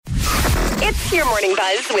It's your morning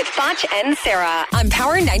buzz with Foch and Sarah on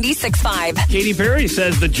Power 96.5. Katy Perry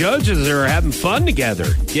says the judges are having fun together,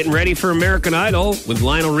 getting ready for American Idol with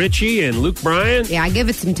Lionel Richie and Luke Bryan. Yeah, give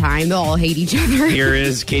it some time. They'll all hate each other. Here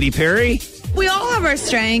is Katy Perry. We all have our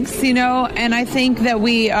strengths, and I think that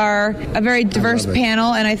we are a very diverse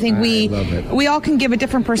panel, and I think we all can give a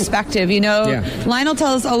different perspective, Yeah. Lionel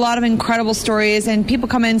tells a lot of incredible stories, and people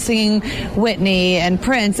come in singing Whitney and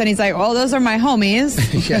Prince, and he's like, oh, those are my homies,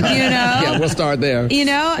 Yeah, we'll start there. And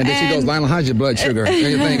then she goes, Lionel, how's your blood sugar? And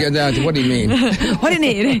you think, what do you mean? What do you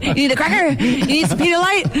need? You need a cracker? You need some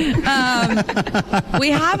Pedialyte? We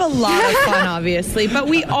have a lot of fun, obviously, but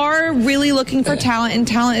we are really looking for talent, and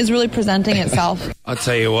talent is really presenting itself. I'll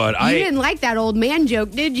tell you what. You didn't like that old man joke,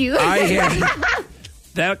 did you?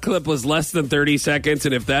 That clip was less than 30 seconds,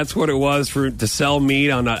 and if that's what it was to sell meat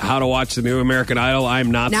on how to watch the new American Idol, I'm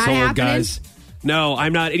not sold, happening. guys. No,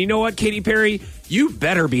 I'm not. And you know what, Katy Perry? You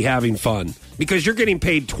better be having fun because you're getting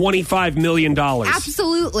paid $25 million.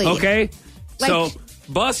 Absolutely. Okay? So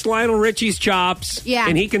bust Lionel Richie's chops,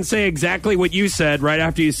 and he can say exactly what you said right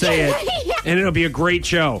after you say it, and it'll be a great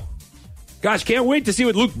show. Gosh, can't wait to see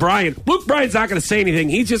what Luke Bryan. Luke Bryan's not going to say anything.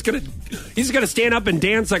 He's just going to stand up and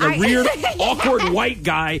dance like a weird, awkward white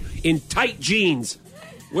guy in tight jeans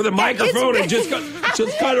with a microphone and just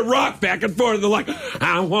kind of rock back and forth. They're like,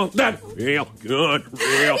 I want that real good,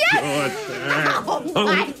 real good. Oh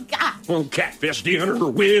my God! Catfish dinner,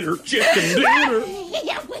 winter chicken dinner.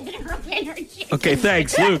 Winner chicken. Okay,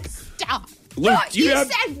 thanks, Luke. Stop. Luke, you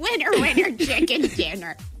said winner chicken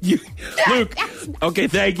dinner. Luke, okay,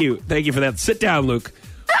 thank you. Thank you for that. Sit down, Luke.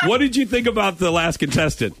 What did you think about the last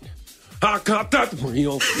contestant? I got that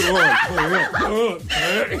real good. Oh,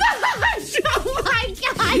 my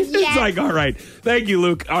God, yes. It's like, all right. Thank you,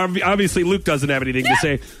 Luke. Obviously, Luke doesn't have anything to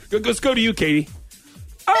say. Let's go to you, Katie.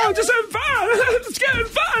 Oh, just having fun. It's getting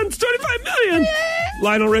fun. It's $25 million.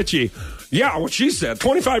 Lionel Richie. Yeah, what she said,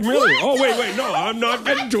 $25 million. What? Oh, wait, no, I'm not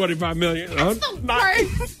getting $25 million. That's the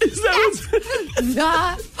worst. Is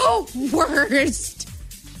that the worst.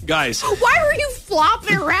 Guys. Why were you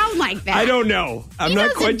flopping around like that? I don't know. I'm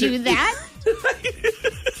not quite do that.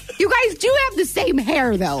 You guys do have the same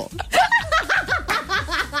hair, though.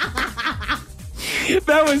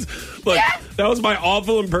 That was my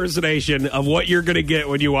awful impersonation of what you're going to get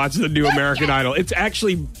when you watch the new American Idol. It's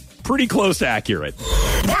actually pretty close to accurate.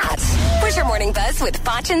 That was your morning buzz with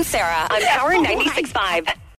Foch and Sarah on Power 96.5.